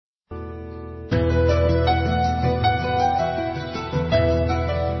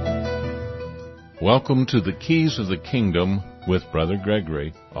Welcome to the Keys of the Kingdom with Brother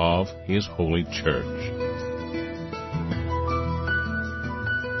Gregory of His Holy Church.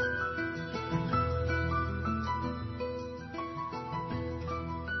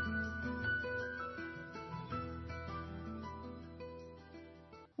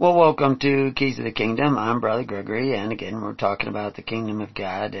 Well, welcome to Keys of the Kingdom. I'm Brother Gregory, and again, we're talking about the Kingdom of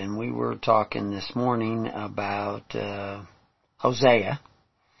God, and we were talking this morning about Hosea,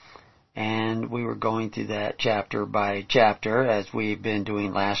 and we were going through that chapter by chapter, as we've been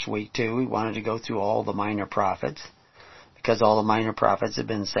doing last week too. We wanted to go through all the minor prophets, because all the minor prophets have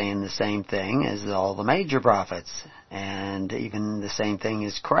been saying the same thing as all the major prophets, and even the same thing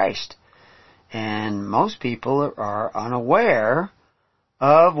as Christ. And most people are unaware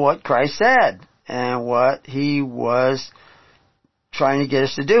of what Christ said and what He was trying to get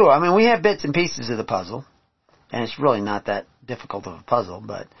us to do. I mean, we have bits and pieces of the puzzle, and it's really not that difficult of a puzzle,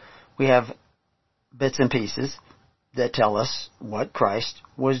 but we have bits and pieces that tell us what Christ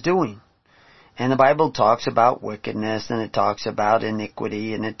was doing. And the Bible talks about wickedness, and it talks about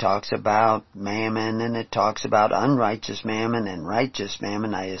iniquity, and it talks about mammon, and it talks about unrighteous mammon and righteous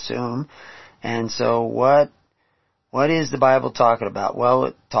mammon, I assume. And so what is the Bible talking about? Well,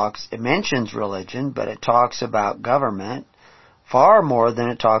 it mentions religion, but it talks about government far more than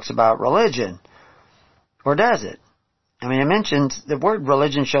it talks about religion. Or does it? I mean, it mentions, the word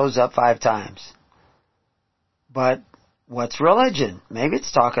religion shows up 5 times. But what's religion? Maybe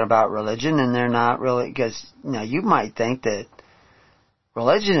it's talking about religion and they're not really, because, you might think that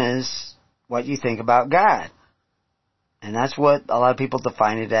religion is what you think about God. And that's what a lot of people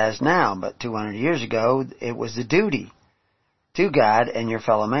define it as now. But 200 years ago, it was the duty to God and your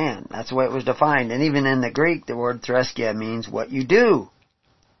fellow man. That's the way it was defined. And even in the Greek, the word threskia means what you do.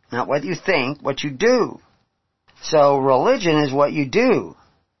 Not what you think, what you do. So religion is what you do.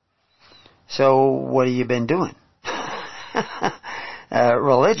 So what have you been doing?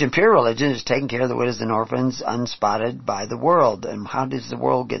 Religion, pure religion, is taking care of the widows and orphans unspotted by the world. And how does the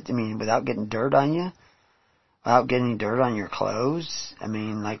world without getting dirt on you? Without getting dirt on your clothes? I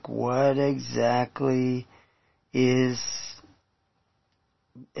mean, what exactly does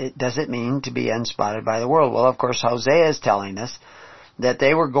it mean to be unspotted by the world? Well, of course, Hosea is telling us that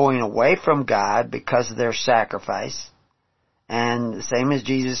they were going away from God because of their sacrifice. And the same as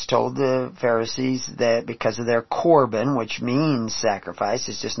Jesus told the Pharisees that because of their Corban, which means sacrifice,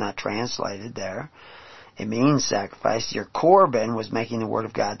 it's just not translated there. It means sacrifice. Your Corban was making the Word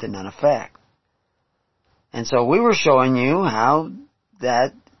of God to none effect. And so we were showing you how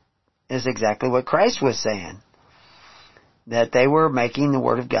that is exactly what Christ was saying. That they were making the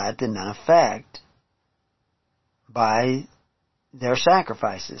Word of God to none effect by their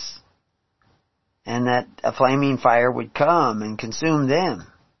sacrifices. And that a flaming fire would come and consume them.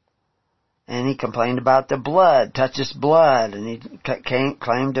 And he complained about the blood, touches blood, and he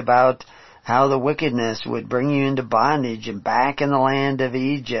claimed about how the wickedness would bring you into bondage and back in the land of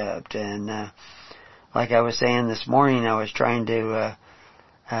Egypt. And like I was saying this morning, I was trying to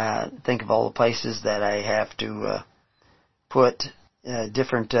think of all the places that I have to put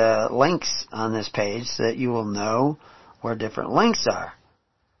different links on this page so that you will know where different links are.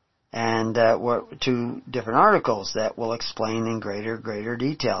 And to different articles that will explain in greater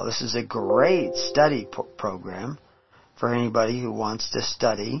detail. This is a great study program for anybody who wants to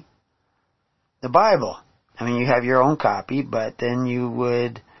study the Bible. I mean, you have your own copy, but then you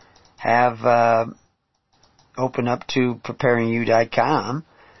would have open up to preparingyou.com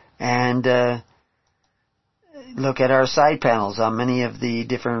and look at our side panels on many of the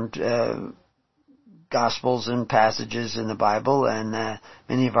different Gospels and passages in the Bible, and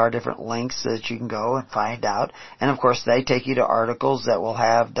many of our different links that you can go and find out. And of course, they take you to articles that will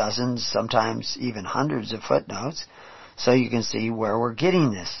have dozens, sometimes even hundreds of footnotes, so you can see where we're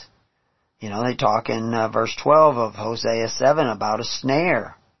getting this. They talk in verse 12 of Hosea 7 about a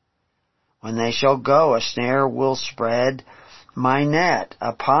snare. When they shall go, a snare will spread my net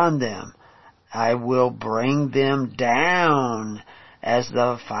upon them. I will bring them down as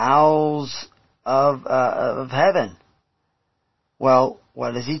the fowls of heaven. Well,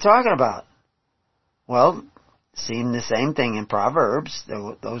 what is he talking about? Well, seeing the same thing in Proverbs.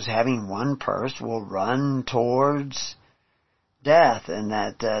 Those having one purse will run towards death, and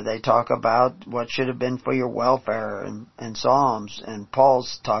that they talk about what should have been for your welfare in Psalms, and Paul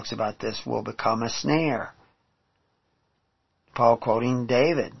talks about this will become a snare. Paul quoting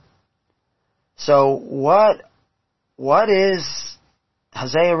David. So what is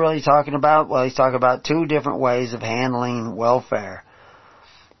Hosea really talking about? Well, he's talking about 2 different ways of handling welfare.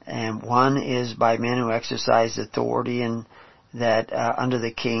 And one is by men who exercise authority and that under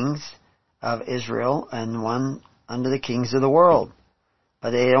the kings, of Israel and one under the kings of the world.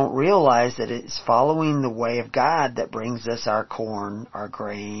 But they don't realize that it's following the way of God that brings us our corn, our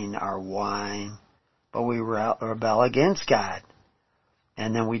grain, our wine. But we rebel against God.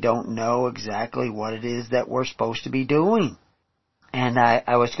 And then we don't know exactly what it is that we're supposed to be doing. And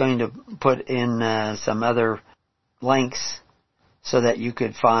I was going to put in some other links so that you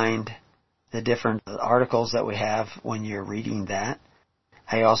could find the different articles that we have when you're reading that.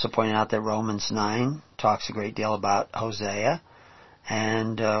 I also pointed out that Romans 9 talks a great deal about Hosea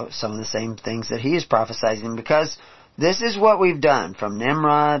and some of the same things that he is prophesying, because this is what we've done from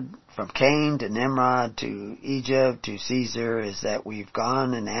Nimrod, from Cain to Nimrod to Egypt to Caesar, is that we've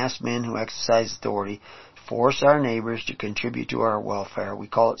gone and asked men who exercise authority to force our neighbors to contribute to our welfare. We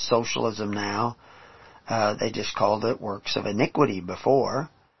call it socialism now. They just called it works of iniquity before.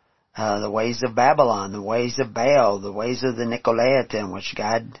 The ways of Babylon, the ways of Baal, the ways of the Nicolaitan, which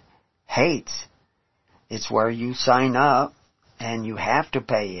God hates. It's where you sign up and you have to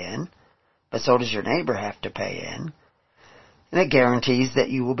pay in, but so does your neighbor have to pay in. And it guarantees that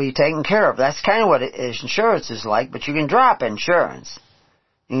you will be taken care of. That's kind of what insurance is like, but you can drop insurance.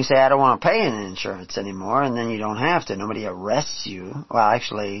 You can say, I don't want to pay an insurance anymore, and then you don't have to. Nobody arrests you. Well,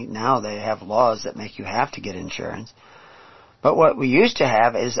 actually, now they have laws that make you have to get insurance. But what we used to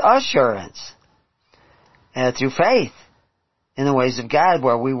have is assurance through faith in the ways of God,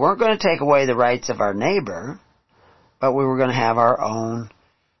 where we weren't going to take away the rights of our neighbor, but we were going to have our own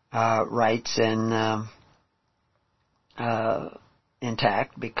rights and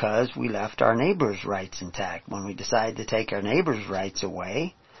intact, because we left our neighbor's rights intact. When we decide to take our neighbor's rights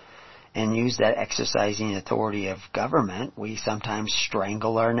away and use that exercising authority of government, we sometimes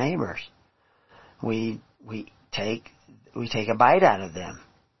strangle our neighbors. We take a bite out of them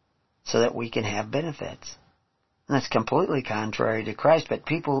so that we can have benefits. And that's completely contrary to Christ. But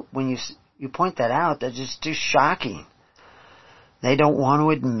people, when you point that out, that's just too shocking. They don't want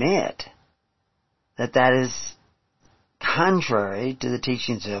to admit that that is contrary to the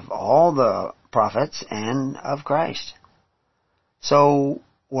teachings of all the prophets and of Christ. So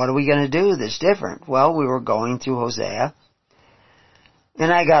what are we going to do that's different? Well, we were going through Hosea,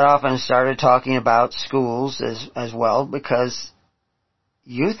 and I got off and started talking about schools as well, because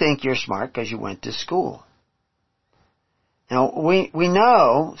you think you're smart because you went to school. Now, we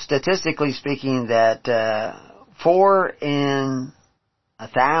know, statistically speaking, that 4 in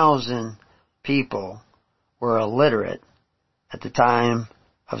 1,000 people were illiterate at the time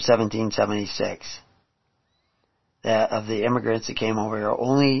of 1776. Of the immigrants that came over here,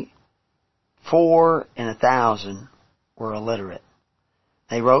 only 4 in 1,000 were illiterate.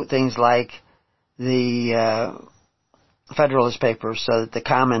 They wrote things like the Federalist Papers so that the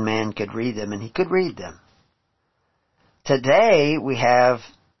common man could read them, and he could read them. Today, we have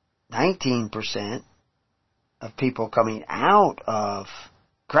 19% of people coming out of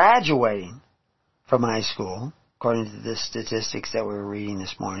graduating from high school, according to the statistics that we were reading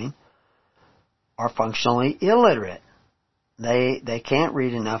this morning, are functionally illiterate. They can't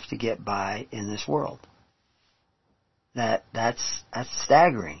read enough to get by in this world. That's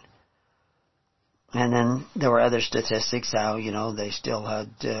staggering. And then there were other statistics how, they still had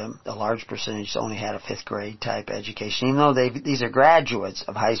a large percentage only had a 5th grade type education, even though these are graduates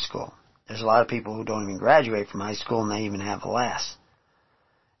of high school. There's a lot of people who don't even graduate from high school, and they even have less.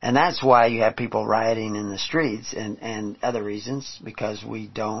 And that's why you have people rioting in the streets and other reasons, because we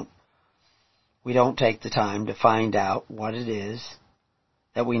don't take the time to find out what it is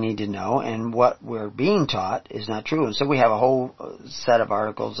that we need to know, and what we're being taught is not true. And so we have a whole set of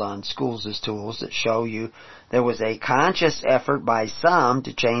articles on schools as tools that show you there was a conscious effort by some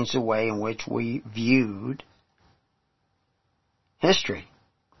to change the way in which we viewed history.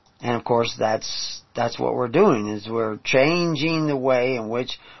 And of course that's what we're doing, is we're changing the way in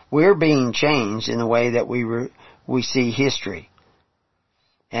which we're being changed in the way that we see history.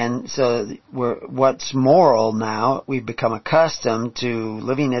 And so what's moral now, we've become accustomed to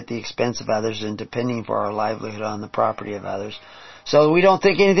living at the expense of others and depending for our livelihood on the property of others. So we don't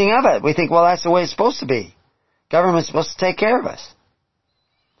think anything of it. We think, well, that's the way it's supposed to be. Government's supposed to take care of us.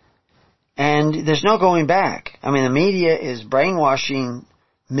 And there's no going back. I mean, the media is brainwashing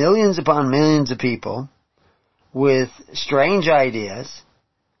millions upon millions of people with strange ideas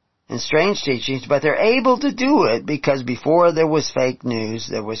and strange teachings, but they're able to do it because before there was fake news,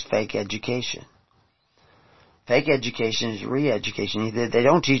 there was fake education. Fake education is re-education. Either they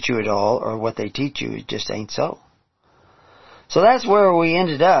don't teach you at all, or what they teach you, it just ain't so. So that's where we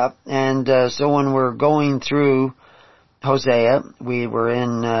ended up, and so when we're going through Hosea, we were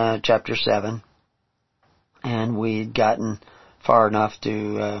in chapter 7, and we'd gotten far enough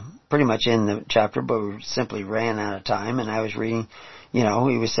to pretty much end the chapter, but we simply ran out of time. And I was reading, he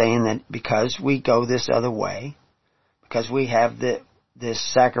was saying that because we go this other way, because we have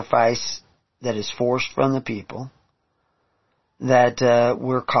this sacrifice that is forced from the people, that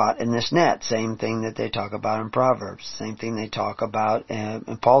we're caught in this net. Same thing that they talk about in Proverbs. Same thing they talk about,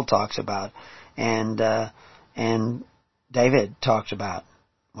 and Paul talks about, and David talks about.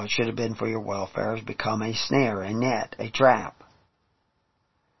 What should have been for your welfare has become a snare, a net, a trap.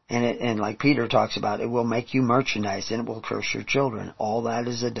 And like Peter talks about, it will make you merchandise and it will curse your children. All that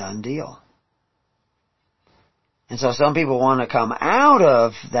is a done deal. And so some people want to come out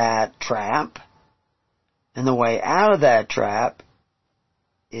of that trap. And the way out of that trap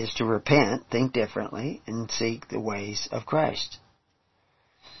is to repent, think differently, and seek the ways of Christ.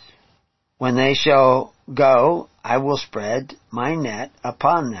 When they shall go, I will spread my net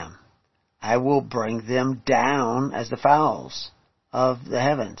upon them. I will bring them down as the fowls of the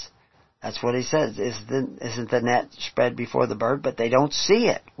heavens. That's what he says. Isn't the net spread before the bird? But they don't see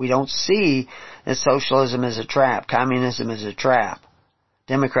it. We don't see that socialism is a trap. Communism is a trap.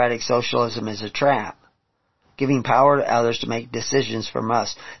 Democratic socialism is a trap. Giving power to others to make decisions from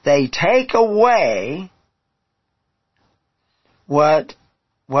us. They take away what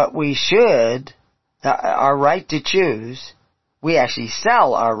we should, our right to choose. We actually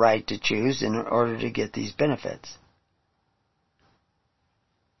sell our right to choose in order to get these benefits.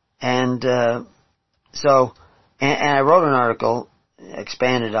 And so I wrote an article,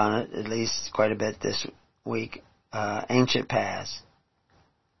 expanded on it at least quite a bit this week, Ancient Paths.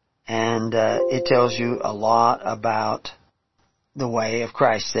 And it tells you a lot about the way of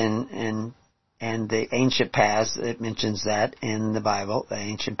Christ and the ancient paths. It mentions that in the Bible, the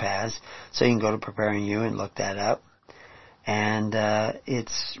ancient paths. So you can go to Preparing You and look that up. And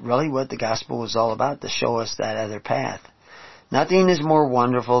it's really what the gospel was all about, to show us that other path. Nothing is more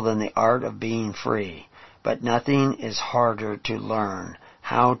wonderful than the art of being free, but nothing is harder to learn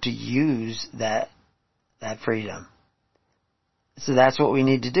how to use that freedom. So that's what we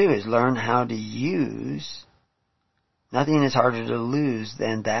need to do, is learn how to use. Nothing is harder to lose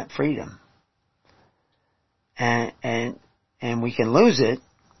than that freedom. And we can lose it,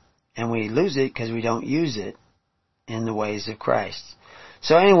 and we lose it because we don't use it in the ways of Christ.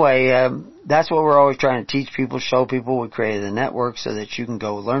 So anyway, that's what we're always trying to teach people, show people. We created a network so that you can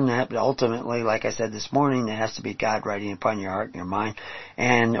go learn that. But ultimately, like I said this morning, it has to be God writing upon your heart and your mind.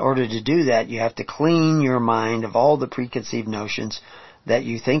 And in order to do that, you have to clean your mind of all the preconceived notions that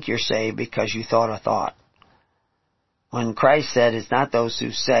you think you're saved because you thought a thought. When Christ said, it's not those who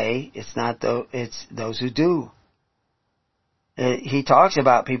say, it's those who do. He talks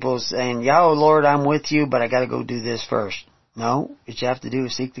about people saying, yeah, oh Lord, I'm with you, but I got to go do this first. No, what you have to do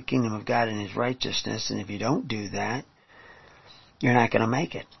is seek the kingdom of God and His righteousness, and if you don't do that, you're not going to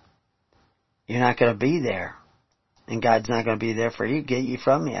make it. You're not going to be there. And God's not going to be there for you. Get you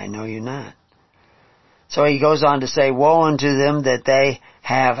from me. I know you're not. So he goes on to say, woe unto them that they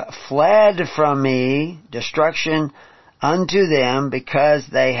have fled from me, destruction unto them, because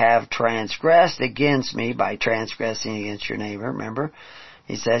they have transgressed against me by transgressing against your neighbor. Remember,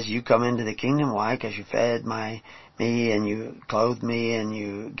 he says, you come into the kingdom. Why? Because you fed me and you clothed me and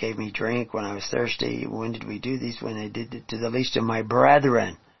you gave me drink when I was thirsty. When did we do these? When I did it to the least of my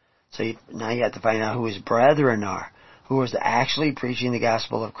brethren. So now you have to find out who his brethren are, who is actually preaching the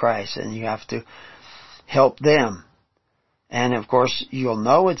gospel of Christ, and you have to help them. And of course, you'll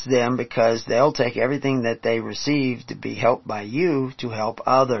know it's them because they'll take everything that they receive to be helped by you to help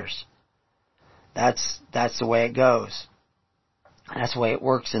others. That's the way it goes. That's the way it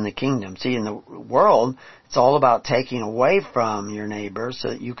works in the kingdom. See, in the world, it's all about taking away from your neighbor so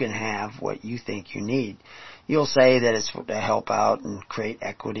that you can have what you think you need. You'll say that it's to help out and create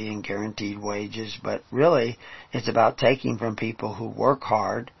equity and guaranteed wages, but really, it's about taking from people who work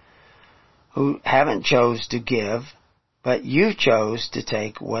hard, who haven't chose to give, but you chose to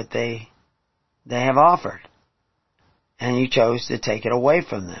take what they have offered. And you chose to take it away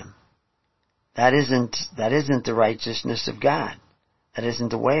from them. That isn't the righteousness of God. That isn't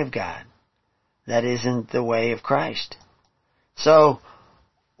the way of God. That isn't the way of Christ. So,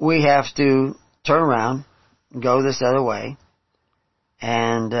 we have to turn around, go this other way,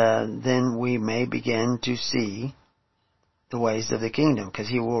 and then we may begin to see the ways of the kingdom, because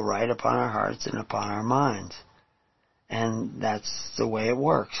He will write upon our hearts and upon our minds. And that's the way it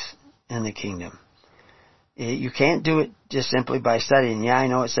works in the kingdom. You can't do it just simply by studying. Yeah, I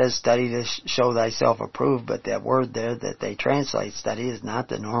know it says study to show thyself approved, but that word there that they translate study is not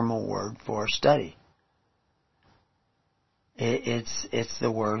the normal word for study. It's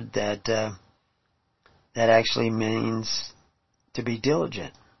the word that actually means to be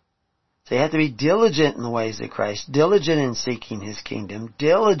diligent. So you have to be diligent in the ways of Christ, diligent in seeking His kingdom,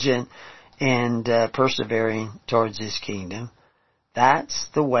 diligent in persevering towards His kingdom. That's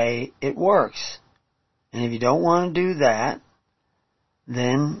the way it works. And if you don't want to do that,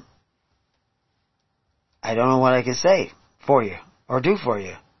 then I don't know what I can say for you or do for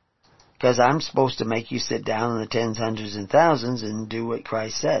you. Because I'm supposed to make you sit down in the tens, hundreds, and thousands and do what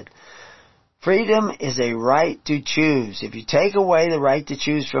Christ said. Freedom is a right to choose. If you take away the right to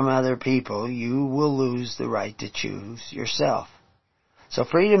choose from other people, you will lose the right to choose yourself. So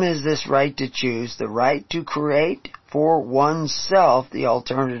freedom is this right to choose, the right to create for oneself the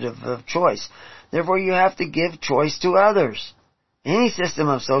alternative of choice. Therefore, you have to give choice to others. Any system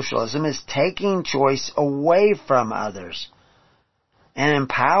of socialism is taking choice away from others and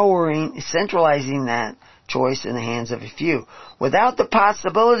empowering, centralizing that choice in the hands of a few. Without the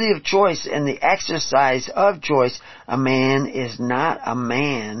possibility of choice and the exercise of choice, a man is not a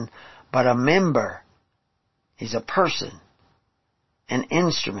man, but a member. He's a person, an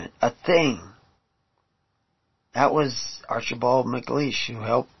instrument, a thing. That was Archibald MacLeish, who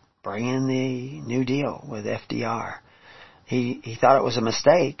helped bring in the New Deal with FDR. He thought it was a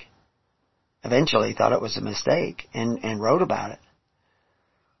mistake. Eventually he thought it was a mistake and wrote about it.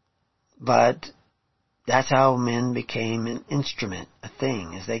 But that's how men became an instrument, a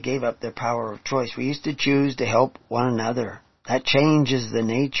thing, as they gave up their power of choice. We used to choose to help one another. That changes the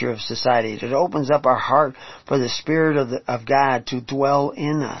nature of society. It opens up our heart for the Spirit of God to dwell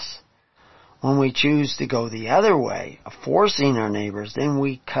in us. When we choose to go the other way, of forcing our neighbors, then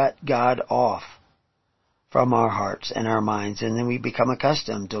we cut God off from our hearts and our minds, and then we become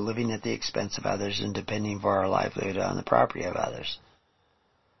accustomed to living at the expense of others and depending for our livelihood on the property of others.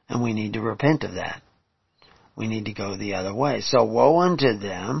 And we need to repent of that. We need to go the other way. So woe unto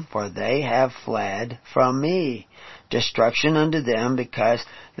them, for they have fled from me. Destruction unto them, because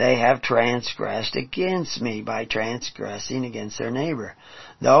they have transgressed against me by transgressing against their neighbor.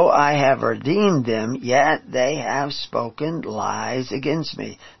 Though I have redeemed them, yet they have spoken lies against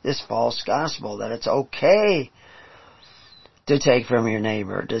me. This false gospel that it's okay to take from your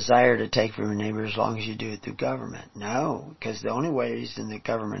neighbor, desire to take from your neighbor as long as you do it through government. No, because the only reason the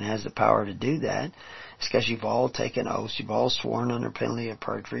government has the power to do that is because you've all taken oaths, you've all sworn under penalty of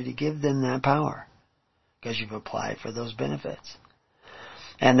perjury to give them that power, because you've applied for those benefits.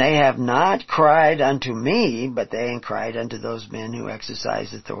 And they have not cried unto me, but they have cried unto those men who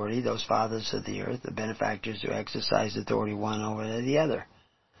exercise authority, those fathers of the earth, the benefactors who exercise authority one over the other.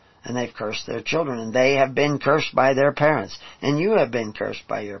 And they've cursed their children, and they have been cursed by their parents, and you have been cursed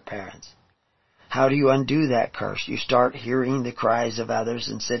by your parents. How do you undo that curse? You start hearing the cries of others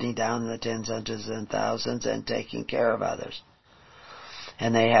and sitting down in the tens, hundreds, and thousands and taking care of others.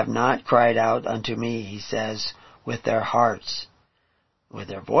 And they have not cried out unto me, he says, with their hearts. With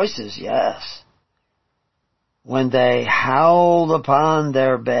their voices, yes. When they howled upon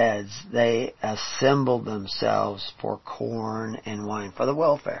their beds, they assembled themselves for corn and wine, for the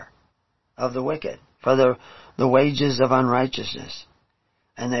welfare of the wicked, for the wages of unrighteousness.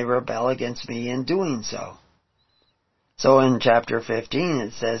 And they rebel against me in doing so. So in chapter 15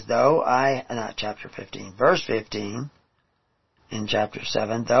 it says, verse 15, in chapter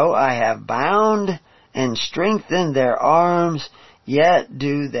 7, though I have bound and strengthened their arms, yet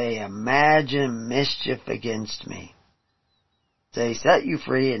do they imagine mischief against me. They set you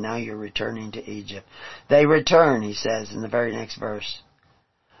free, and now you're returning to Egypt. They return, he says in the very next verse,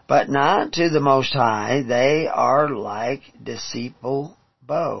 but not to the Most High. They are like deceitful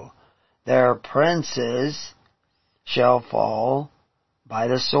bow. Their princes shall fall by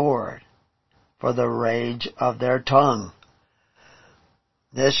the sword, for the rage of their tongue.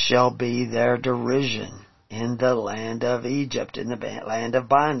 This shall be their derision in the land of Egypt, in the land of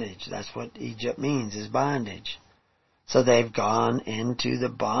bondage. That's what Egypt means, is bondage. So they've gone into the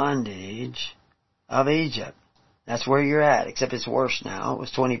bondage of Egypt. That's where you're at, except it's worse now. It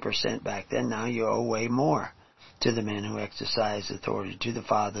was 20% back then. Now you owe way more to the men who exercise authority, to the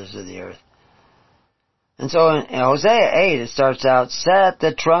fathers of the earth. And so in Hosea 8, it starts out, set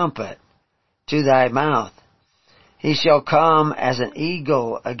the trumpet to thy mouth. He shall come as an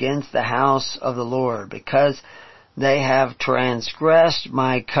eagle against the house of the Lord, because they have transgressed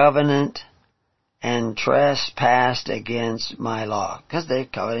my covenant and trespassed against my law. Because they're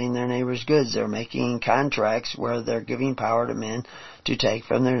coveting their neighbor's goods. They're making contracts where they're giving power to men to take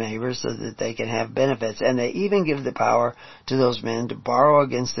from their neighbors so that they can have benefits. And they even give the power to those men to borrow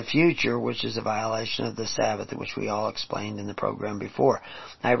against the future, which is a violation of the Sabbath, which we all explained in the program before.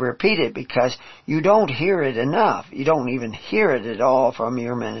 I repeat it because you don't hear it enough. You don't even hear it at all from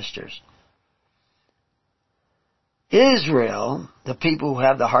your ministers. Israel, the people who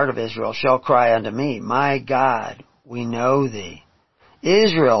have the heart of Israel, shall cry unto me, My God, we know thee.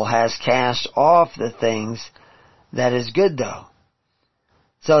 Israel has cast off the things that is good though.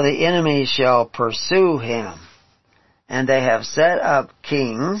 So the enemy shall pursue him. And they have set up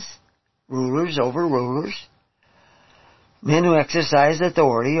kings, rulers over rulers, men who exercise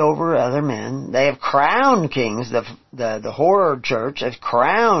authority over other men. They have crowned kings. The horror church has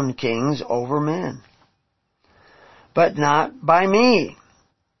crowned kings over men. But not by me.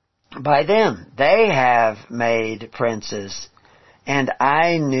 By them. They have made princes, and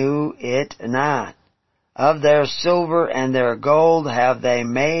I knew it not. Of their silver and their gold have they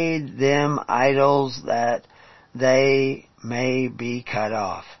made them idols that they may be cut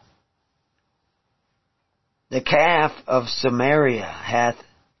off. The calf of Samaria hath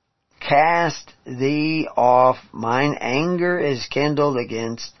cast thee off. Mine anger is kindled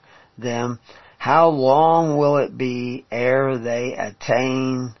against them. How long will it be ere they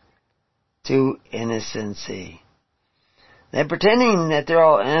attain to innocency? They're pretending that they're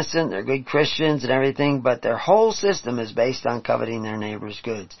all innocent, they're good Christians and everything, but their whole system is based on coveting their neighbor's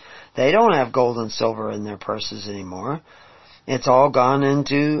goods. They don't have gold and silver in their purses anymore. It's all gone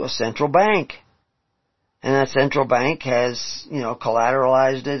into a central bank. And that central bank has,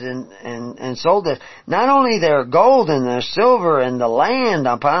 collateralized it and sold it. Not only their gold and their silver and the land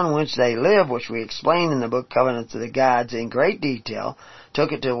upon which they live, which we explain in the book Covenants of the Gods in great detail,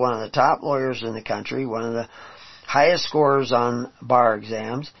 took it to one of the top lawyers in the country, one of the highest scorers on bar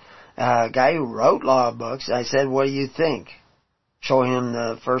exams, a guy who wrote law books. I said, what do you think? Show him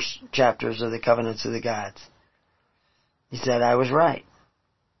the first chapters of the Covenants of the Gods. He said, I was right.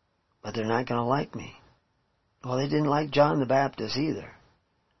 But they're not going to like me. Well, they didn't like John the Baptist either.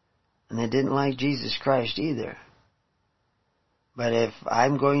 And they didn't like Jesus Christ either. But if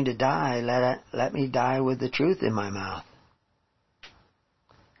I'm going to die, let me die with the truth in my mouth.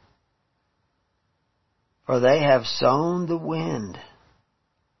 For they have sown the wind,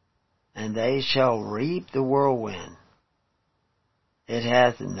 and they shall reap the whirlwind. It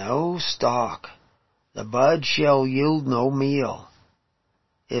hath no stalk, the bud shall yield no meal.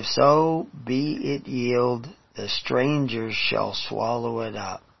 If so be it yield, the strangers shall swallow it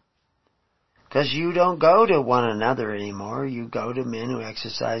up. Because you don't go to one another anymore, you go to men who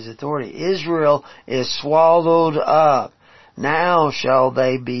exercise authority. Israel is swallowed up. Now shall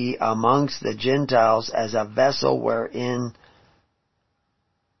they be amongst the Gentiles as a vessel wherein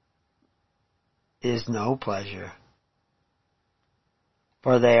is no pleasure.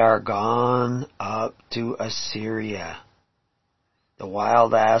 For they are gone up to Assyria. The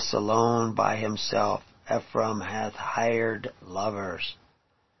wild ass alone by himself, Ephraim hath hired lovers.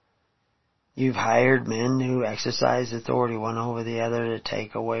 You've hired men who exercise authority one over the other to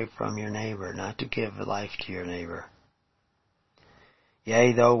take away from your neighbor, not to give life to your neighbor.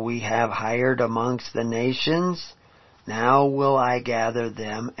 Yea, though we have hired amongst the nations, now will I gather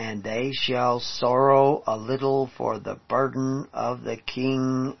them, and they shall sorrow a little for the burden of the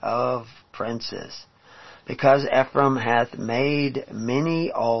king of princes. Because Ephraim hath made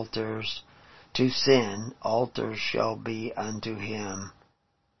many altars to sin, altars shall be unto him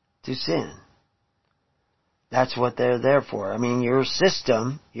to sin. That's what they're there for. I mean, your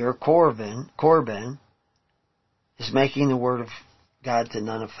system, your Corbin, is making the word of God to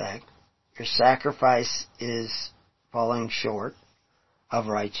none effect. Your sacrifice is falling short of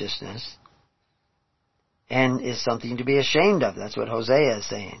righteousness and is something to be ashamed of. That's what Hosea is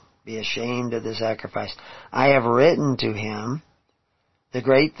saying. Be ashamed of the sacrifice. I have written to him the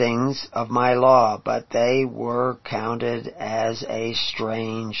great things of my law, but they were counted as a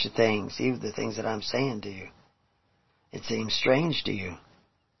strange thing. See the things that I'm saying to you. It seems strange to you.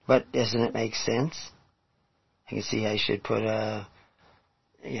 But doesn't it make sense? I can see I should put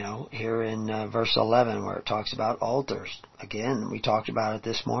here in verse 11 where it talks about altars. Again, we talked about it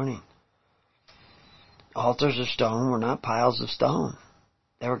this morning. Altars of stone were not piles of stone.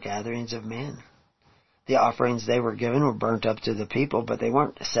 They were gatherings of men. The offerings they were given were burnt up to the people, but they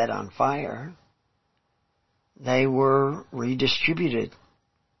weren't set on fire. They were redistributed.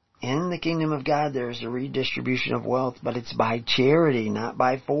 In the kingdom of God, there is a redistribution of wealth, but it's by charity, not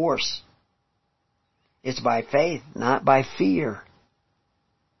by force. It's by faith, not by fear.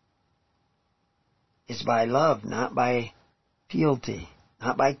 It's by love, not by fealty,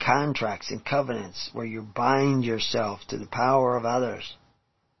 not by contracts and covenants where you bind yourself to the power of others.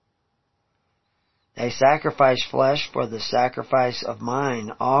 They sacrifice flesh for the sacrifice of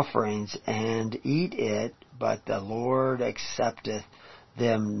mine offerings, and eat it, but the Lord accepteth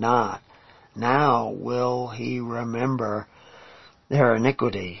them not. Now will he remember their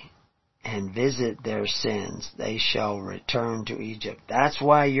iniquity, and visit their sins, they shall return to Egypt. That's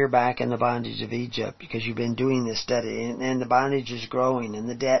why you're back in the bondage of Egypt, because you've been doing this study, and the bondage is growing, and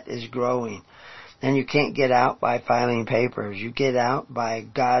the debt is growing. And you can't get out by filing papers. You get out by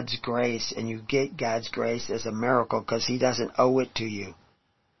God's grace, and you get God's grace as a miracle because He doesn't owe it to you.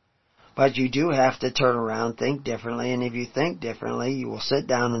 But you do have to turn around, think differently, and if you think differently, you will sit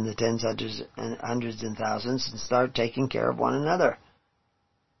down in the tens, hundreds, and thousands and start taking care of one another.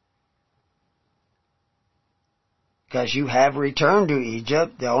 Because you have returned to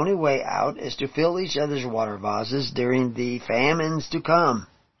Egypt, the only way out is to fill each other's water vases during the famines to come.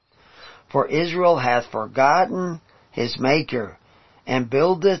 For Israel hath forgotten his Maker, and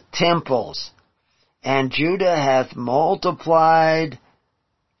buildeth temples, and Judah hath multiplied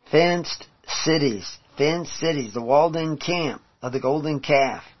fenced cities, the walled-in camp of the golden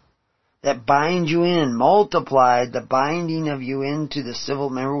calf, that bind you in, multiplied the binding of you into the civil.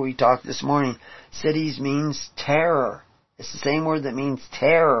 Remember we talked this morning, cities means terror. It's the same word that means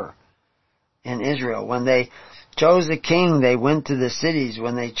terror in Israel. When they chose a king, they went to the cities.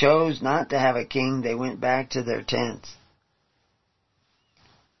 When they chose not to have a king, they went back to their tents.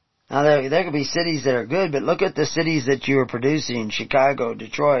 Now, there could be cities that are good, but look at the cities that you are producing. Chicago,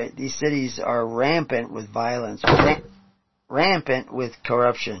 Detroit. These cities are rampant with violence, rampant with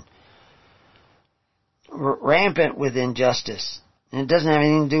corruption, rampant with injustice. And it doesn't have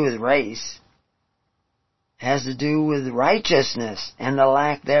anything to do with race. It has to do with righteousness and the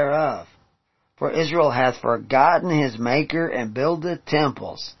lack thereof. For Israel hath forgotten his Maker and buildeth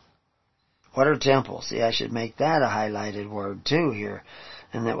temples. What are temples? See, I should make that a highlighted word too here.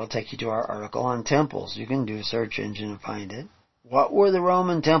 And that will take you to our article on temples. You can do a search engine and find it. What were the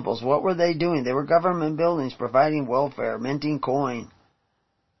Roman temples? What were they doing? They were government buildings providing welfare, minting coin.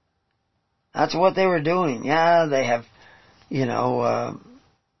 That's what they were doing. Yeah, they have,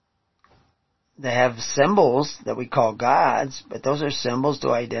 they have symbols that we call gods, but those are symbols to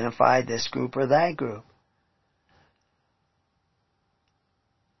identify this group or that group.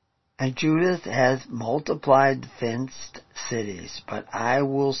 And Judith hath multiplied fenced cities, but I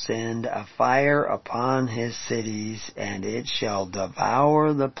will send a fire upon his cities, and it shall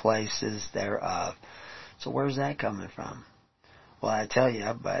devour the places thereof. So where's that coming from? Well, I tell you,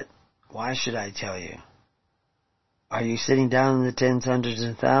 but why should I tell you? Are you sitting down in the tens, hundreds,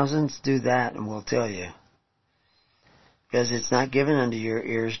 and thousands? Do that and we'll tell you. Because it's not given unto your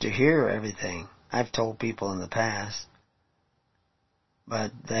ears to hear everything. I've told people in the past.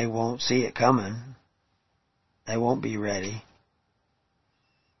 But they won't see it coming. They won't be ready.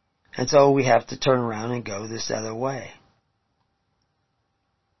 And so we have to turn around and go this other way.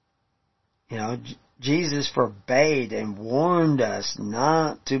 Jesus forbade and warned us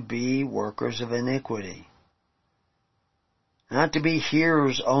not to be workers of iniquity. Not to be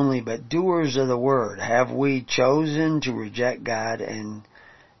hearers only, but doers of the word. Have we chosen to reject God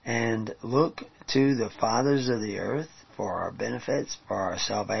and look to the fathers of the earth for our benefits, for our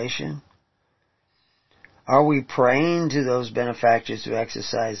salvation? Are we praying to those benefactors who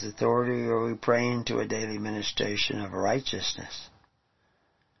exercise authority, or are we praying to a daily ministration of righteousness?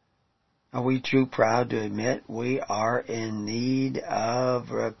 Are we too proud to admit we are in need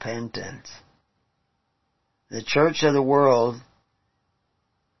of repentance? The churches of the world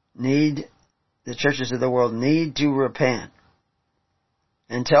need to repent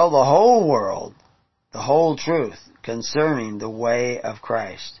and tell the whole world the whole truth concerning the way of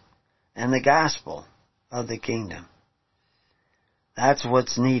Christ and the gospel of the kingdom. That's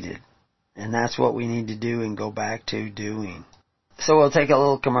what's needed, and that's what we need to do and go back to doing. So we'll take a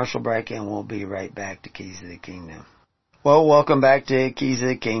little commercial break and we'll be right back to Keys of the Kingdom. Well, welcome back to Keys of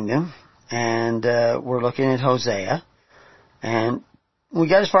the Kingdom, and we're looking at Hosea, and we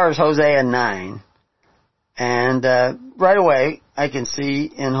got as far as Hosea 9, and right away I can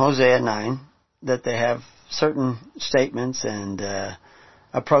see in Hosea 9 that they have certain statements and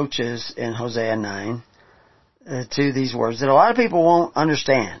approaches in Hosea 9 to these words that a lot of people won't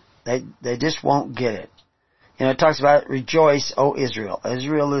understand. They just won't get it. It talks about rejoice, O Israel.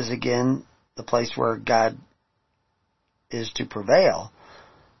 Israel is again the place where God is to prevail,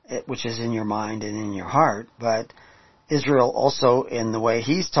 which is in your mind and in your heart. But Israel also, in the way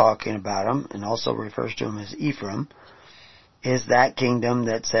he's talking about them, and also refers to him as Ephraim, is that kingdom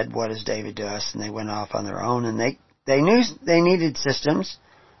that said, what is David to us? And they went off on their own, and they knew they needed systems,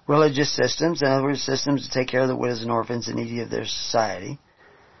 religious systems, in other words, systems to take care of the widows and orphans and needy of their society.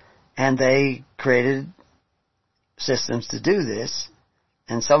 And they created systems to do this,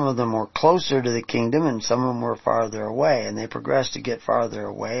 And some of them were closer to the kingdom, and some of them were farther away. And they progressed to get farther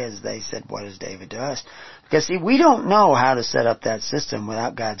away as they said, what is David to us? Because see, we don't know how to set up that system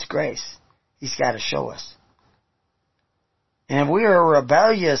without God's grace. He's got to show us. And if we are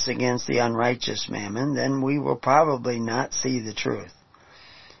rebellious against the unrighteous mammon, then we will probably not see the truth.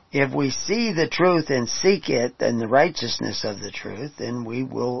 If we see the truth and seek it and the righteousness of the truth, then we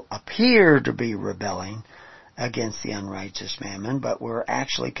will appear to be rebelling against the unrighteous mammon, but we're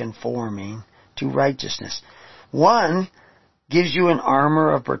actually conforming to righteousness. One gives you an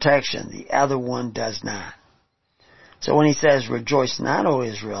armor of protection. The other one does not. So when he says, rejoice not, O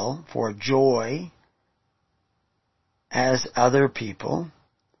Israel, for joy as other people,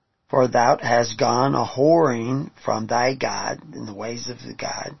 for thou hast gone a whoring from thy God in the ways of the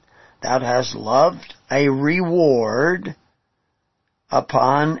God. Thou hast loved a reward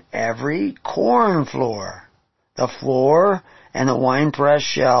upon every corn floor. The floor and the winepress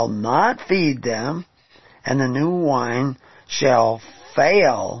shall not feed them, and the new wine shall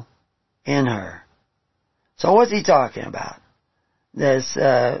fail in her. So what's he talking about? This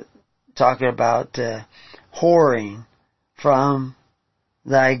talking about whoring from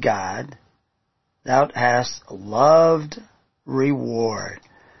thy God. Thou hast loved reward.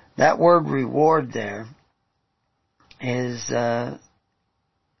 That word reward there is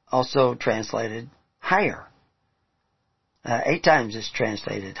also translated hire. 8 times it's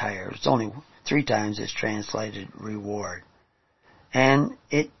translated hire. It's only 3 times it's translated reward. And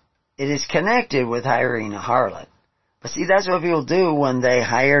it is connected with hiring a harlot. But see, that's what people do when they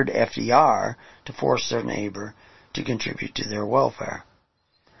hired FDR to force their neighbor to contribute to their welfare.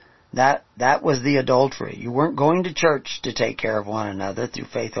 That was the adultery. You weren't going to church to take care of one another through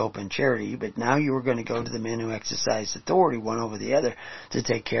faith, hope, and charity, but now you were going to go to the men who exercised authority one over the other to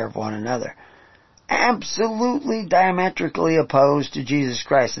take care of one another. Absolutely diametrically opposed to Jesus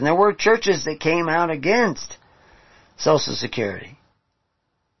Christ. And there were churches that came out against Social Security,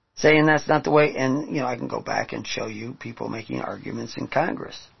 saying that's not the way. And, I can go back and show you people making arguments in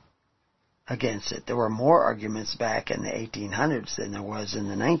Congress against it. There were more arguments back in the 1800s than there was in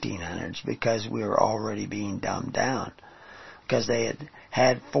the 1900s because we were already being dumbed down. Because they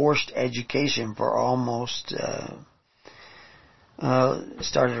had forced education for almost,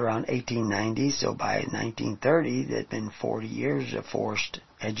 started around 1890, so by 1930 there had been 40 years of forced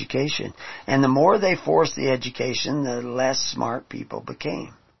education. And the more they forced the education, the less smart people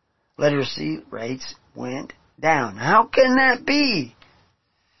became. Literacy rates went down. How can that be?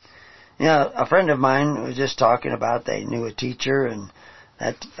 A friend of mine was just talking about they knew a teacher, and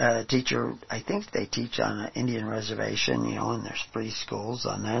that teacher, I think they teach on an Indian reservation, and there's free schools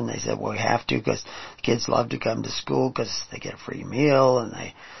on there, and they said, well, we have to because kids love to come to school because they get a free meal,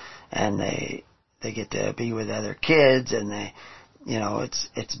 and they get to be with other kids, and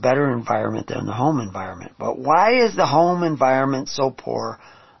it's better environment than the home environment. But why is the home environment so poor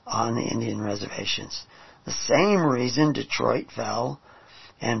on the Indian reservations? The same reason Detroit fell,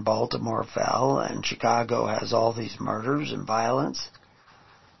 and Baltimore fell, and Chicago has all these murders and violence.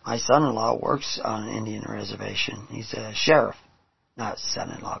 My son-in-law works on an Indian reservation. He's a sheriff. Not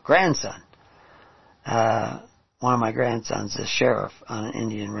son-in-law, grandson. One of my grandsons is sheriff on an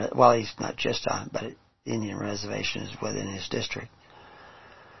Indian, well, he's not just on, but the Indian reservation is within his district.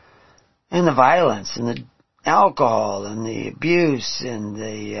 And the violence, and the alcohol, and the abuse, and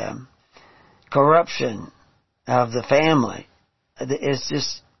the corruption of the family. It's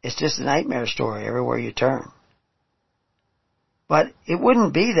just a nightmare story everywhere you turn. But it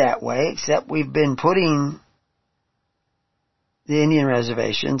wouldn't be that way, except we've been putting the Indian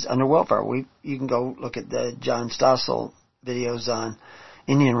reservations under welfare. You can go look at the John Stossel videos on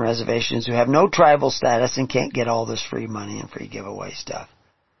Indian reservations who have no tribal status and can't get all this free money and free giveaway stuff.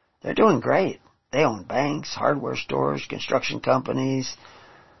 They're doing great. They own banks, hardware stores, construction companies.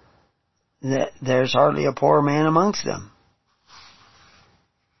 There's hardly a poor man amongst them.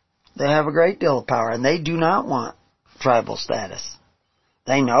 They have a great deal of power, and they do not want tribal status.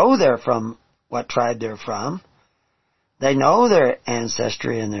 They know they're from what tribe they're from. They know their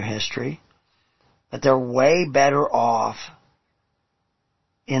ancestry and their history, but they're way better off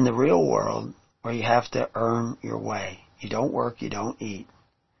in the real world where you have to earn your way. You don't work, you don't eat.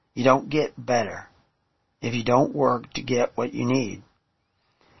 You don't get better if you don't work to get what you need.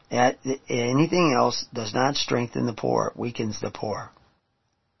 Anything else does not strengthen the poor, it weakens the poor.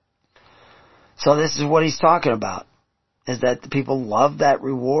 So this is what he's talking about, is that the people love that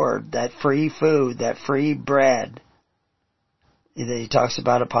reward, that free food, that free bread that he talks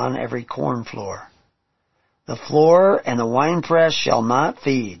about upon every corn floor. The floor and the winepress shall not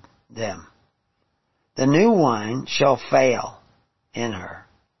feed them. The new wine shall fail in her.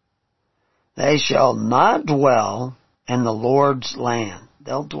 They shall not dwell in the Lord's land.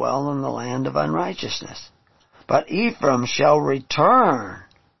 They'll dwell in the land of unrighteousness. But Ephraim shall return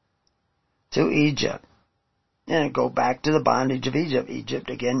to Egypt. And go back to the bondage of Egypt. Egypt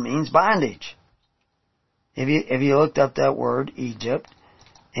again means bondage. If you looked up that word Egypt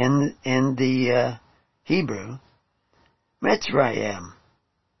in the Hebrew, Mitzrayim,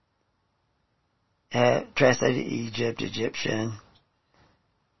 translated Egypt, Egyptian,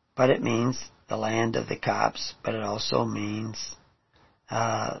 but it means the land of the Copts, but it also means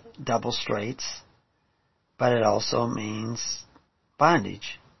double straits, but it also means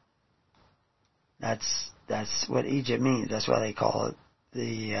bondage. That's what Egypt means. That's why they call it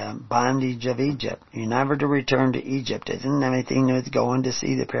the bondage of Egypt. You're never to return to Egypt. It doesn't have anything to do with going to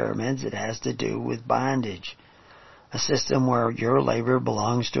see the pyramids. It has to do with bondage. A system where your labor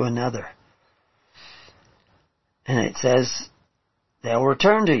belongs to another. And it says, they'll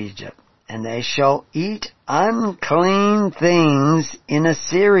return to Egypt, and they shall eat unclean things in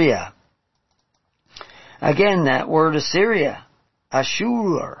Assyria. Again, that word Assyria,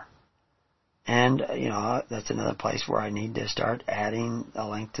 Ashur. And, that's another place where I need to start adding a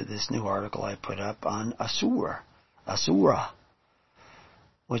link to this new article I put up on Asura,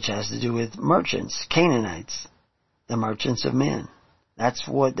 which has to do with merchants, Canaanites, the merchants of men. That's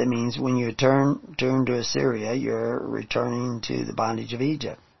what that means when you turn to Assyria, you're returning to the bondage of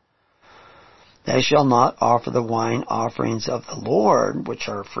Egypt. They shall not offer the wine offerings of the Lord, which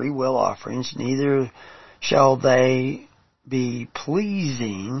are free will offerings, neither shall they be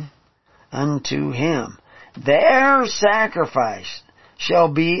pleasing unto him. Their sacrifice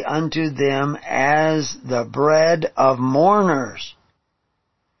shall be unto them as the bread of mourners.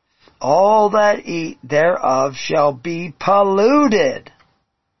 All that eat thereof shall be polluted.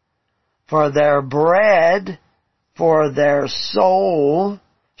 For their bread, for their soul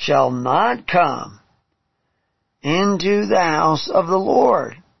shall not come into the house of the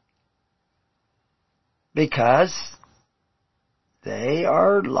Lord, because they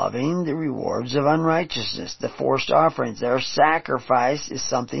are loving the rewards of unrighteousness, the forced offerings. Their sacrifice is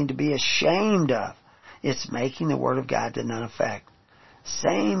something to be ashamed of. It's making the Word of God to none effect.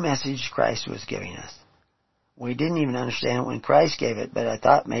 Same message Christ was giving us. We didn't even understand it when Christ gave it, but I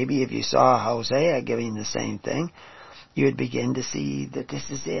thought maybe if you saw Hosea giving the same thing, you would begin to see that this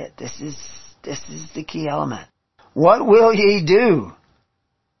is it. This is the key element. What will ye do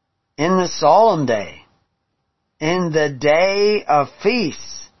in the solemn day? In the day of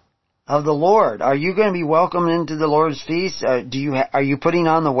feasts of the Lord? Are you going to be welcomed into the Lord's feast? Are you putting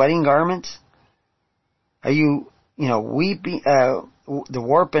on the wedding garments? Are you, weeping? The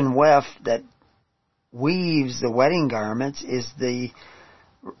warp and weft that weaves the wedding garments is the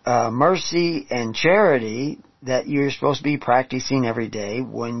mercy and charity that you're supposed to be practicing every day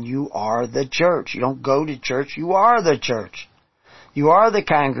when you are the church. You don't go to church, you are the church. You are the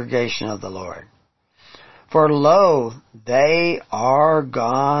congregation of the Lord. For lo, they are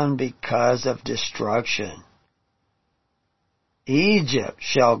gone because of destruction. Egypt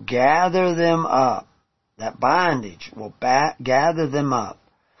shall gather them up. That bondage will gather them up.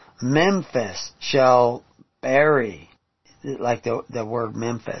 Memphis shall bury, like the word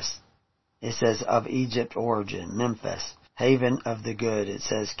Memphis. It says of Egypt origin, Memphis. Haven of the good. It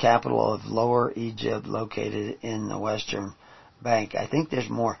says capital of Lower Egypt, located in the western bank. I think there's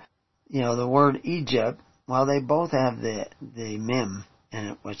more. The word Egypt, well, they both have the mem in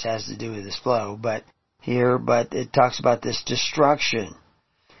it, which has to do with this flow, but it talks about this destruction.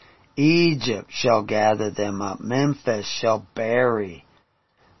 Egypt shall gather them up. Memphis shall bury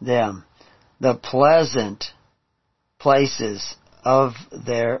them. The pleasant places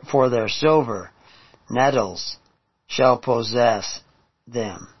for their silver, nettles shall possess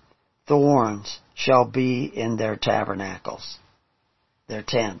them. Thorns shall be in their tabernacles, their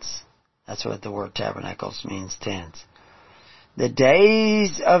tents. That's what the word tabernacles means, tents. The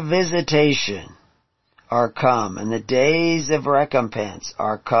days of visitation are come, and the days of recompense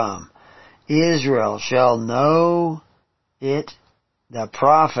are come. Israel shall know it. The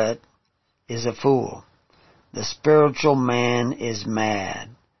prophet is a fool. The spiritual man is mad.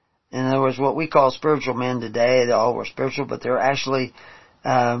 In other words, what we call spiritual men today, they all were spiritual, but they're actually,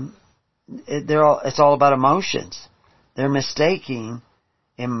 it's all about emotions. They're mistaking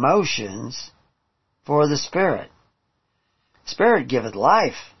emotions for the Spirit. Spirit giveth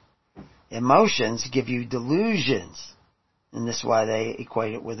life. Emotions give you delusions. And this is why they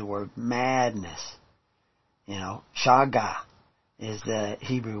equate it with the word madness. Shaga is the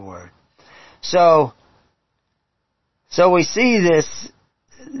Hebrew word. So we see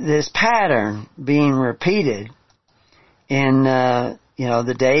this pattern being repeated in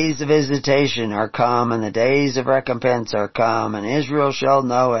The days of visitation are come, and the days of recompense are come, and Israel shall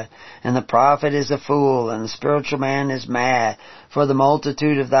know it. And the prophet is a fool, and the spiritual man is mad, for the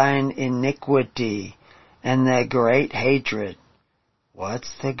multitude of thine iniquity, and the great hatred.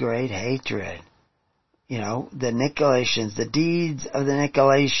 What's the great hatred? The Nicolaitans, the deeds of the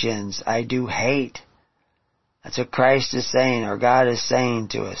Nicolaitans, I do hate. That's what Christ is saying, or God is saying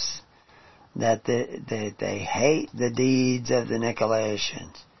to us. That they hate the deeds of the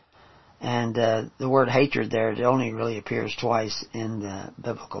Nicolaitans. And the word hatred there, it only really appears twice in the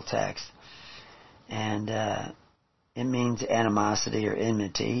biblical text. And it means animosity or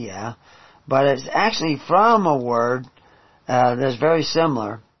enmity, yeah. But it's actually from a word that's very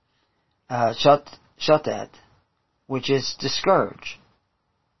similar, shotet, which is discourage.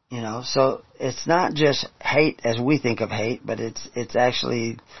 So it's not just hate as we think of hate, but it's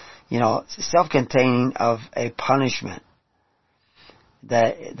actually self-containing of a punishment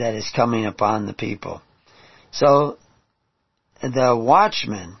that is coming upon the people. So the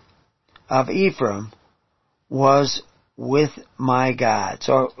watchman of Ephraim was with my God.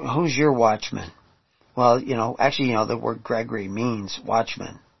 So who's your watchman? Well, the word Gregory means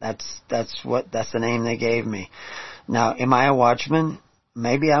watchman. That's the name they gave me. Now, am I a watchman?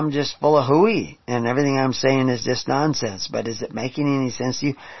 Maybe I'm just full of hooey and everything I'm saying is just nonsense, but is it making any sense to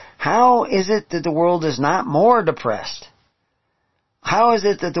you? How is it that the world is not more depressed? How is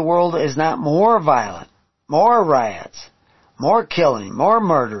it that the world is not more violent, more riots, more killing, more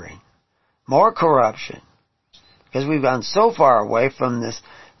murdering, more corruption? Because we've gone so far away from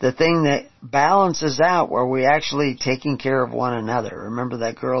the thing that balances out where we're actually taking care of one another. Remember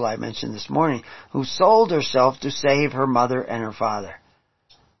that girl I mentioned this morning who sold herself to save her mother and her father.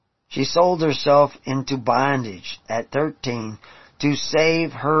 She sold herself into bondage at 13 to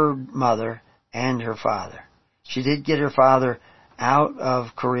save her mother and her father. She did get her father out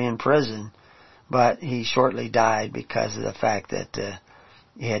of Korean prison, but he shortly died because of the fact that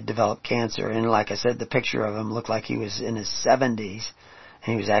he had developed cancer. And like I said, the picture of him looked like he was in his 70s,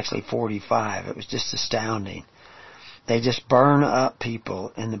 and he was actually 45. It was just astounding. They just burn up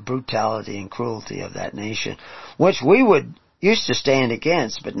people in the brutality and cruelty of that nation, which we would used to stand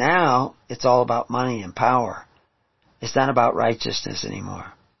against, but now it's all about money and power. It's not about righteousness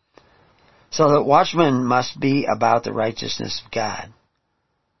anymore. So the watchman must be about the righteousness of God.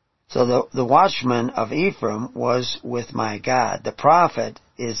 So the watchman of Ephraim was with my God. The prophet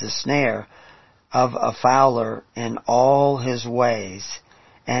is a snare of a fowler in all his ways,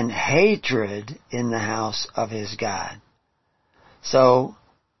 and hatred in the house of his God. So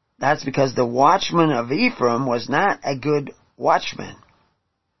that's because the watchman of Ephraim was not a good watchmen.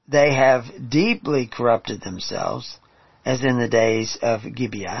 They have deeply corrupted themselves, as in the days of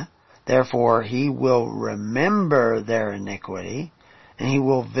Gibeah. Therefore he will remember their iniquity, and he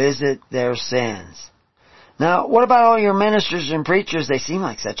will visit their sins. Now, what about all your ministers and preachers? They seem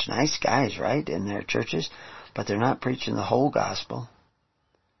like such nice guys, right, in their churches, but they're not preaching the whole gospel.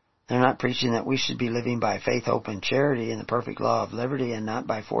 They're not preaching that we should be living by faith, hope, and charity in the perfect law of liberty, and not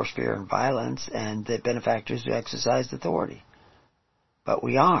by force, fear, and violence, and the benefactors who exercise authority. But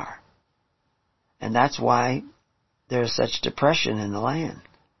we are. And that's why there is such depression in the land.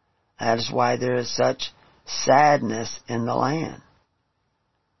 That is why there is such sadness in the land.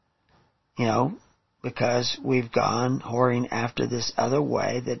 Because we've gone whoring after this other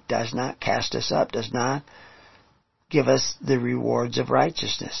way that does not cast us up, does not give us the rewards of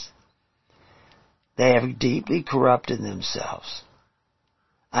righteousness. They have deeply corrupted themselves.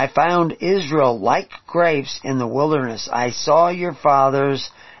 I found Israel like grapes in the wilderness. I saw your fathers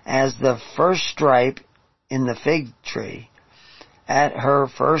as the first stripe in the fig tree at her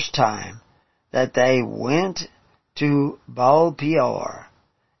first time, that they went to Baal Peor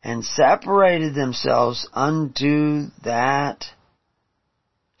and separated themselves unto that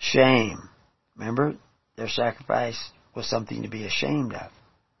shame. Remember, their sacrifice was something to be ashamed of.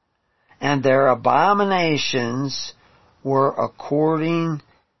 And their abominations were according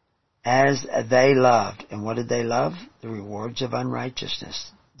as they loved. And what did they love? The rewards of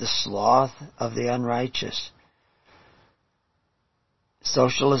unrighteousness. The sloth of the unrighteous.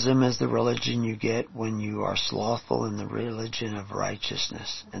 Socialism is the religion you get when you are slothful in the religion of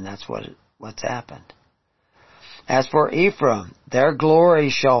righteousness. And that's what's happened. As for Ephraim, their glory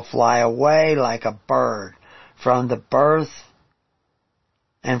shall fly away like a bird from the birth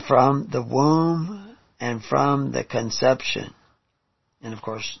and from the womb and from the conception. And of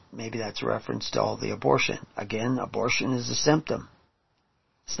course, maybe that's a reference to all the abortion. Again, abortion is a symptom.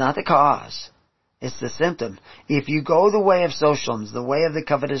 It's not the cause. It's the symptom. If you go the way of socialism, the way of the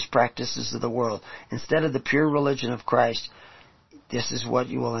covetous practices of the world, instead of the pure religion of Christ, this is what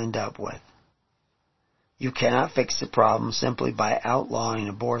you will end up with. You cannot fix the problem simply by outlawing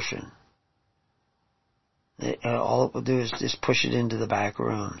abortion. All it will do is just push it into the back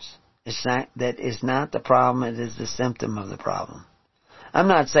rooms. That is not the problem, it is the symptom of the problem. I'm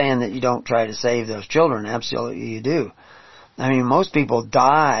not saying that you don't try to save those children. Absolutely you do. I mean, most people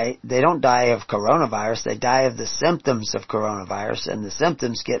die, they don't die of coronavirus, they die of the symptoms of coronavirus, and the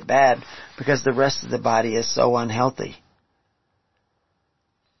symptoms get bad because the rest of the body is so unhealthy.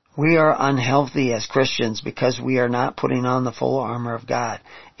 We are unhealthy as Christians because we are not putting on the full armor of God.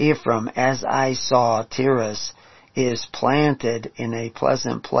 Ephraim, as I saw, Tyrus is planted in a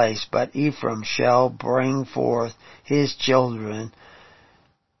pleasant place, but Ephraim shall bring forth his children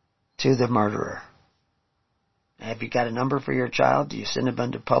to the murderer. Have you got a number for your child? Do you send them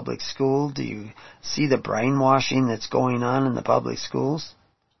into public school? Do you see the brainwashing that's going on in the public schools?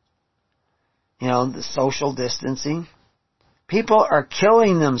 You know, the social distancing. People are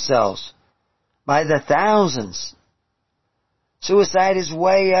killing themselves by the thousands. Suicide is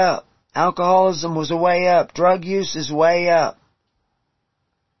way up. Alcoholism was way up. Drug use is way up.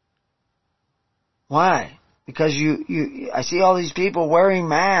 Why? Because I see all these people wearing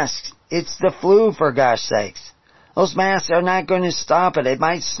masks. It's the flu, for gosh sakes. Those masks are not going to stop it. It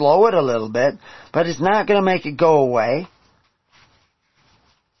might slow it a little bit, but it's not going to make it go away.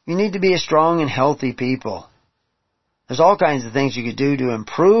 You need to be a strong and healthy people. There's all kinds of things you could do to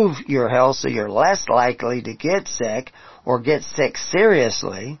improve your health so you're less likely to get sick or get sick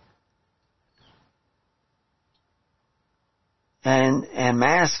seriously. And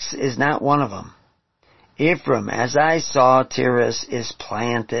masks is not one of them. Ephraim, as I saw, Tyrus is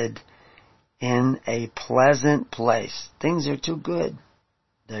planted in a pleasant place. Things are too good.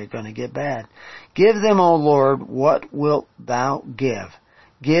 They're going to get bad. Give them, O Lord, what wilt thou give?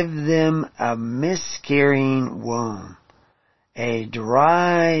 Give them a miscarrying womb, a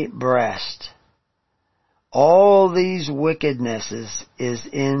dry breast. All these wickednesses is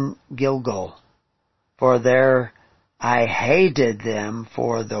in Gilgal, for I hated them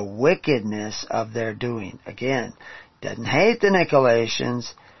for the wickedness of their doing. Again, doesn't hate the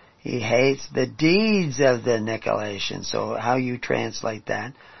Nicolaitans. He hates the deeds of the Nicolaitans. So how you translate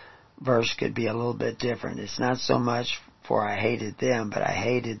that verse could be a little bit different. It's not so much for I hated them, but I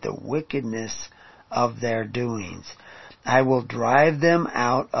hated the wickedness of their doings. I will drive them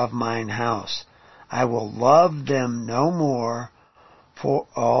out of mine house. I will love them no more, for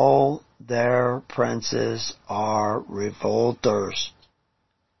all their princes are revolters.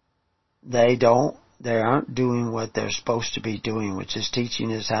 They aren't doing what they're supposed to be doing, which is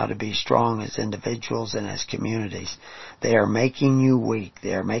teaching us how to be strong as individuals and as communities. They are making you weak.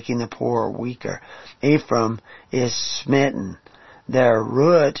 They are making the poor weaker. Ephraim is smitten. Their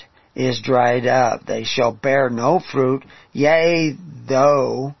root is dried up. They shall bear no fruit. Yea,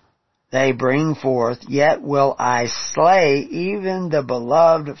 though they bring forth, yet will I slay even the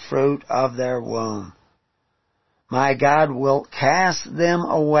beloved fruit of their womb. My God will cast them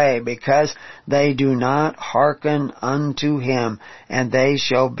away, because they do not hearken unto him, and they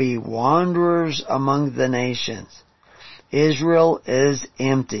shall be wanderers among the nations. Israel is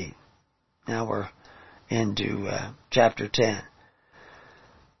empty. Now we're into chapter 10.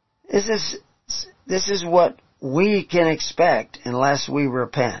 This is what we can expect unless we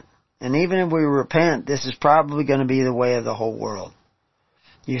repent. And even if we repent, this is probably going to be the way of the whole world.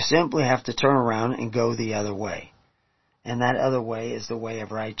 You simply have to turn around and go the other way. And that other way is the way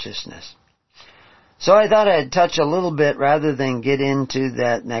of righteousness. So I thought I'd touch a little bit rather than get into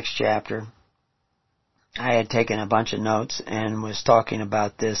that next chapter. I had taken a bunch of notes and was talking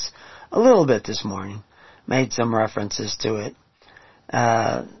about this a little bit this morning. Made some references to it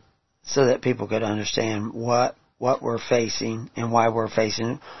so that people could understand what we're facing and why we're facing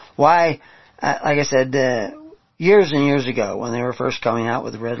it. Why, like I said, years and years ago when they were first coming out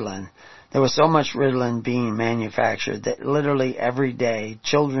with Ritalin, there was so much Ritalin being manufactured that literally every day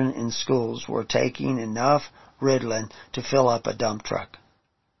children in schools were taking enough Ritalin to fill up a dump truck.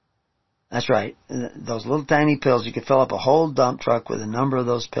 That's right. Those little tiny pills, you could fill up a whole dump truck with a number of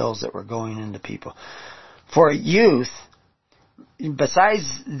those pills that were going into people. For youth, besides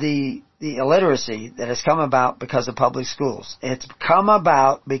the illiteracy that has come about because of public schools, it's come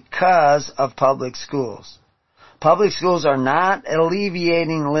about because of public schools. Public schools are not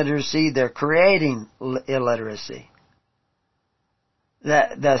alleviating literacy, they're creating illiteracy.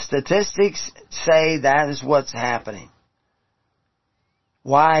 The statistics say that is what's happening.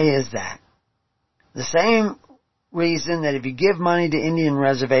 Why is that? The same reason that if you give money to Indian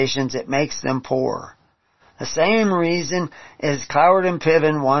reservations, it makes them poorer. The same reason as Cloward and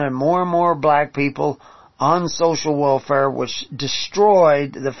Piven wanted more and more black people on social welfare, which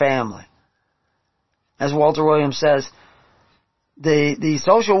destroyed the family. As Walter Williams says, the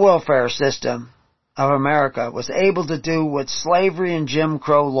social welfare system of America was able to do what slavery and Jim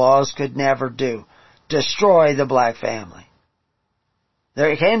Crow laws could never do: destroy the black family.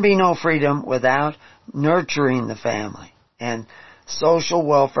 There can be no freedom without nurturing the family. And social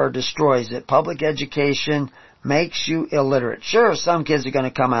welfare destroys it. Public education makes you illiterate. Sure, some kids are going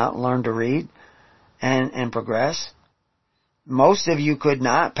to come out and learn to read and progress. Most of you could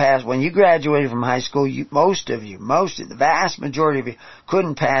not pass. When you graduated from high school, the vast majority of you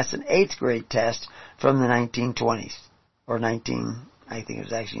couldn't pass an 8th grade test from the 1920s. Or I think it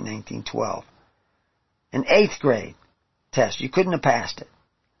was actually 1912. An 8th grade test. You couldn't have passed it.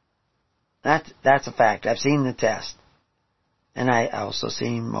 That's a fact. I've seen the test. And I also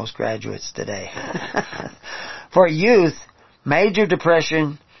seen most graduates today. For youth, major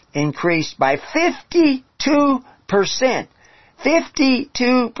depression increased by 52%.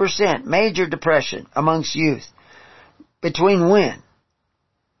 52% major depression amongst youth. Between when?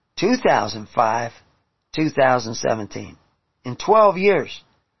 2005, 2017. In 12 years,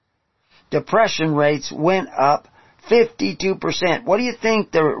 depression rates went up 52%. What do you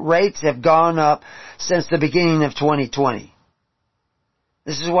think the rates have gone up since the beginning of 2020?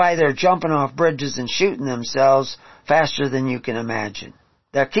 This is why they're jumping off bridges and shooting themselves faster than you can imagine.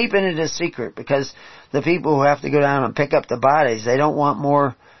 They're keeping it a secret because the people who have to go down and pick up the bodies, they don't want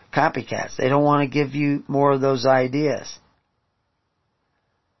more copycats. They don't want to give you more of those ideas.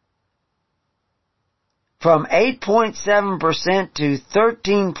 From 8.7% to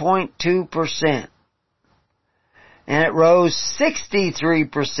 13.2%. And it rose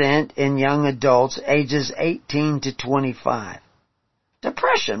 63% in young adults ages 18 to 25.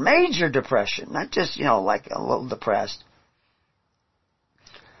 Depression, major depression, not just, like a little depressed.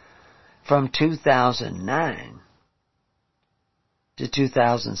 From 2009 to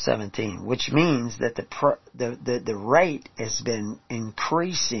 2017, which means that the rate has been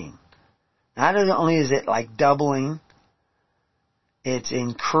increasing. Not only is it like doubling, it's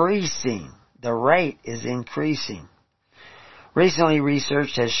increasing. The rate is increasing. Recently,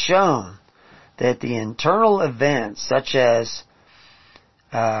 research has shown that the internal events such as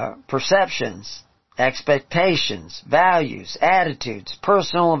perceptions, expectations, values, attitudes,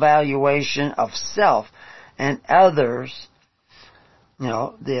 personal evaluation of self and others,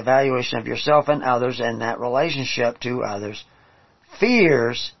 the evaluation of yourself and others and that relationship to others,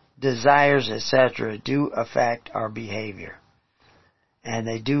 fears, desires, etc., do affect our behavior. And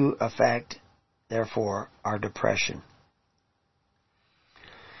they do affect, therefore, our depression.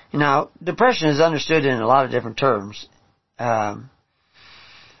 Now, depression is understood in a lot of different terms.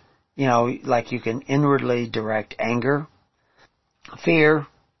 Like you can inwardly direct anger, fear.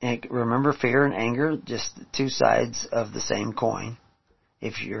 And remember, fear and anger, just two sides of the same coin.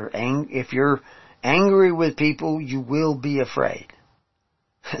 If you're angry with people, you will be afraid.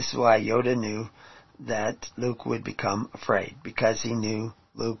 That's why Yoda knew that Luke would become afraid, because he knew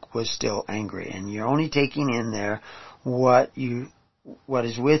Luke was still angry, and you're only taking in there what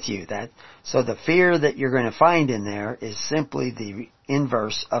is with you. So the fear that you're going to find in there is simply the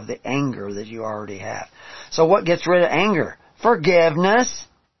inverse of the anger that you already have. So what gets rid of anger? Forgiveness.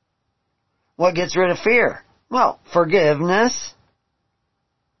 What gets rid of fear? Well, forgiveness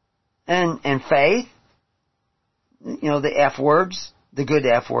and faith. The F words, the good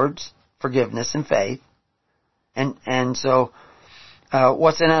F words, forgiveness and faith. And so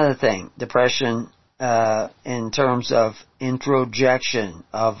what's another thing? Depression in terms of introjection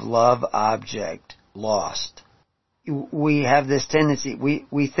of love object lost. We have this tendency,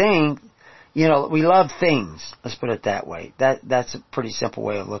 we think, we love things. Let's put it that way. That's a pretty simple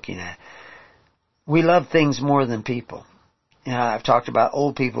way of looking at it. We love things more than people. I've talked about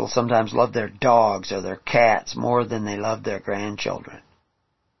old people sometimes love their dogs or their cats more than they love their grandchildren.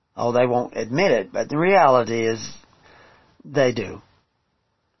 Oh, they won't admit it, but the reality is they do.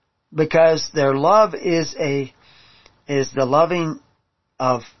 Because their love is the loving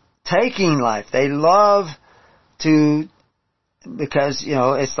of taking life. They love to, because,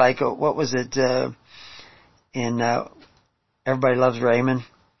 it's like, what was it, in Everybody Loves Raymond,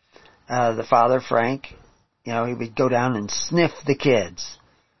 the father, Frank, he would go down and sniff the kids.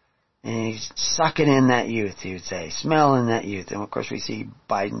 And he's sucking in that youth, he would say, smelling that youth. And of course we see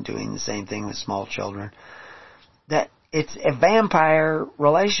Biden doing the same thing with small children. That it's a vampire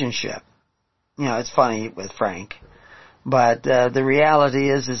relationship. It's funny with Frank. But the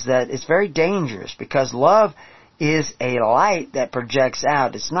reality is that it's very dangerous, because love is a light that projects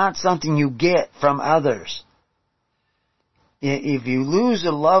out. It's not something you get from others. If you lose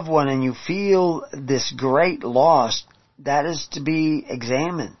a loved one and you feel this great loss, that is to be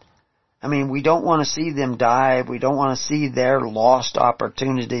examined. I mean, we don't want to see them die. We don't want to see their lost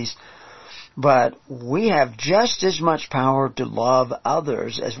opportunities. But we have just as much power to love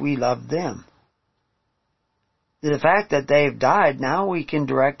others as we love them. The fact that they've died, now we can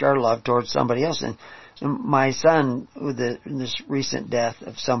direct our love towards somebody else. And my son, with this recent death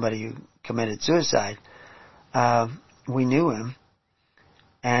of somebody who committed suicide, we knew him,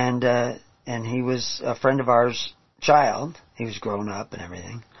 and he was a friend of ours' child. He was grown up and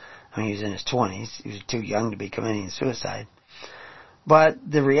everything. I mean, he was in his 20s. He was too young to be committing suicide. But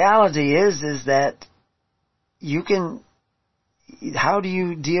the reality is that you can, how do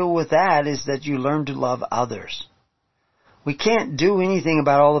you deal with that is that you learn to love others. We can't do anything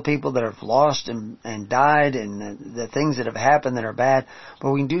about all the people that have lost and died and the things that have happened that are bad,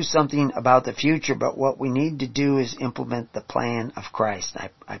 but we can do something about the future. But what we need to do is implement the plan of Christ.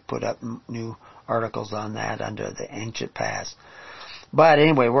 I put up new articles on that under the ancient past. But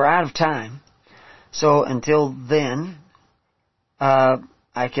anyway, we're out of time. So until then, I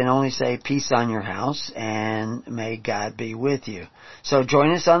can only say peace on your house and may God be with you. So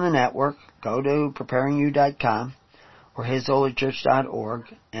join us on the network. Go to preparingyou.com or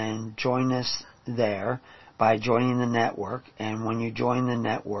hisholychurch.org and join us there by joining the network. And when you join the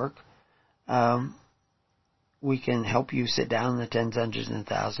network, we can help you sit down in the tens, hundreds, and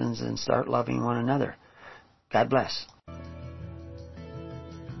thousands and start loving one another. God bless.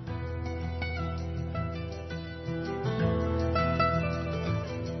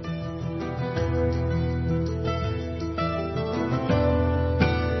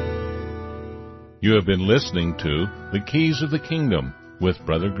 You have been listening to The Keys of the Kingdom with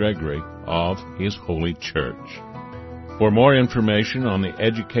Brother Gregory of His Holy Church. For more information on the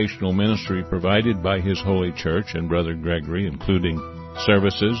educational ministry provided by His Holy Church and Brother Gregory, including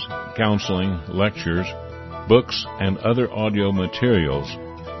services, counseling, lectures, books, and other audio materials,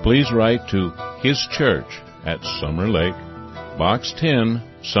 please write to His Church at Summer Lake, Box 10,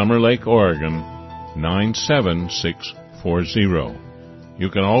 Summer Lake, Oregon, 97640. You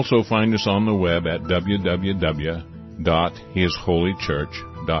can also find us on the web at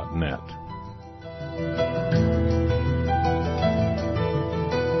www.hisholychurch.net.